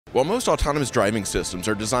While most autonomous driving systems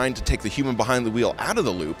are designed to take the human behind the wheel out of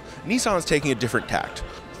the loop, Nissan is taking a different tact.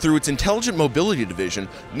 Through its intelligent mobility division,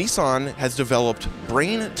 Nissan has developed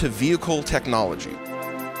brain-to-vehicle technology.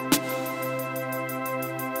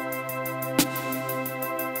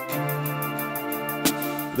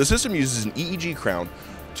 The system uses an EEG crown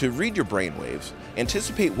to read your brain waves,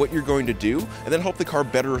 anticipate what you're going to do, and then help the car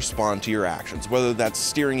better respond to your actions, whether that's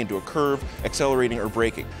steering into a curve, accelerating, or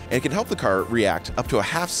braking. And it can help the car react up to a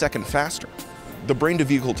half-second faster. The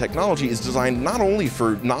brain-to-vehicle technology is designed not only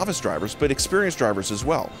for novice drivers, but experienced drivers as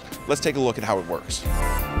well. Let's take a look at how it works.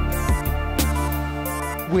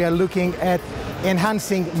 We are looking at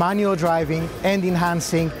enhancing manual driving and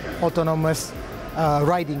enhancing autonomous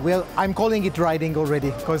riding. Well, I'm calling it riding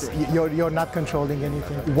already because you're not controlling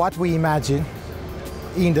anything. What we imagine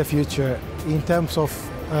in the future in terms of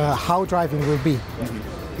how driving will be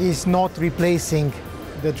is not replacing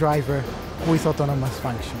the driver with autonomous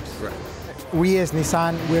functions. Right. We as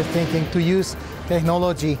Nissan, we're thinking to use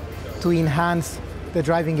technology to enhance the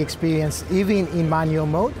driving experience even in manual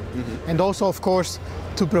mode, and also, of course,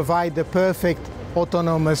 to provide the perfect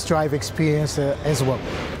autonomous drive experience as well.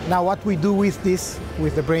 Now, what we do with this,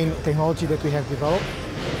 with the brain technology that we have developed,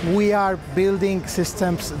 we are building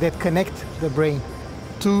systems that connect the brain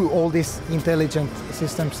to all these intelligent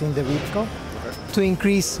systems in the vehicle to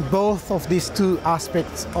increase both of these two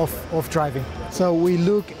aspects of driving. So we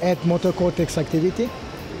look at motor cortex activity,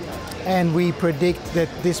 and we predict that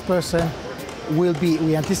this person will be,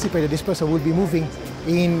 we anticipate that this person will be moving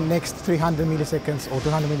in next 300 milliseconds or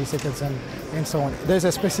 200 milliseconds and so on. There's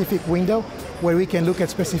a specific window where we can look at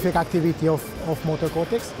specific activity of motor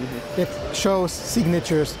cortex that shows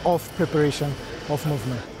signatures of preparation of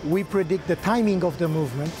movement. We predict the timing of the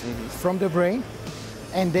movement from the brain,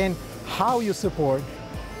 and then how you support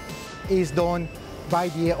is done by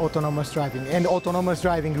the autonomous driving. And autonomous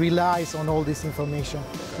driving relies on all this information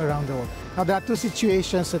around the world. Now, there are two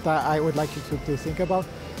situations that I would like you to think about.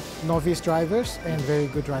 Novice drivers and very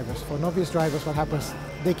good drivers. For novice drivers, what happens?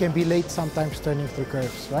 They can be late sometimes turning through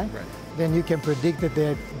curves, right? Then you can predict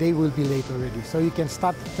that they will be late already. So you can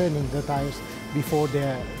start turning the tires before they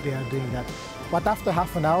are doing that. But after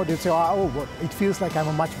half an hour, they'll say, oh, it feels like I'm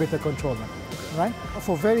a much better controller, right?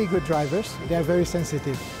 For very good drivers, they are very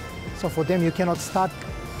sensitive. So for them, you cannot start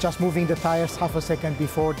just moving the tires half a second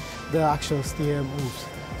before the actual steer moves.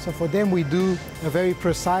 So for them, we do a very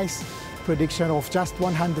precise prediction of just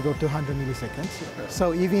 100 or 200 milliseconds.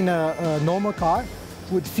 So even a normal car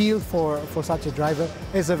would feel for such a driver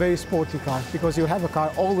as a very sporty car, because you have a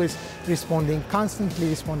car always responding, constantly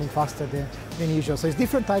responding faster than usual. So it's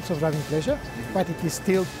different types of driving pleasure, but it is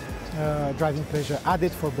still driving pleasure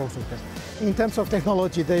added for both of them. In terms of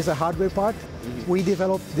technology, there is a hardware part. We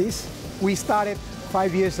developed this. We started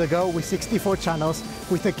 5 years ago with 64 channels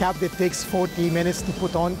with a cap that takes 40 minutes to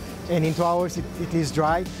put on, and in 2 hours it is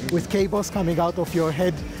dry, with cables coming out of your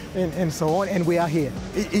head and so on, and we are here.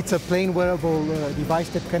 It's a plain wearable device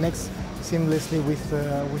that connects seamlessly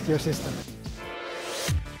with your system.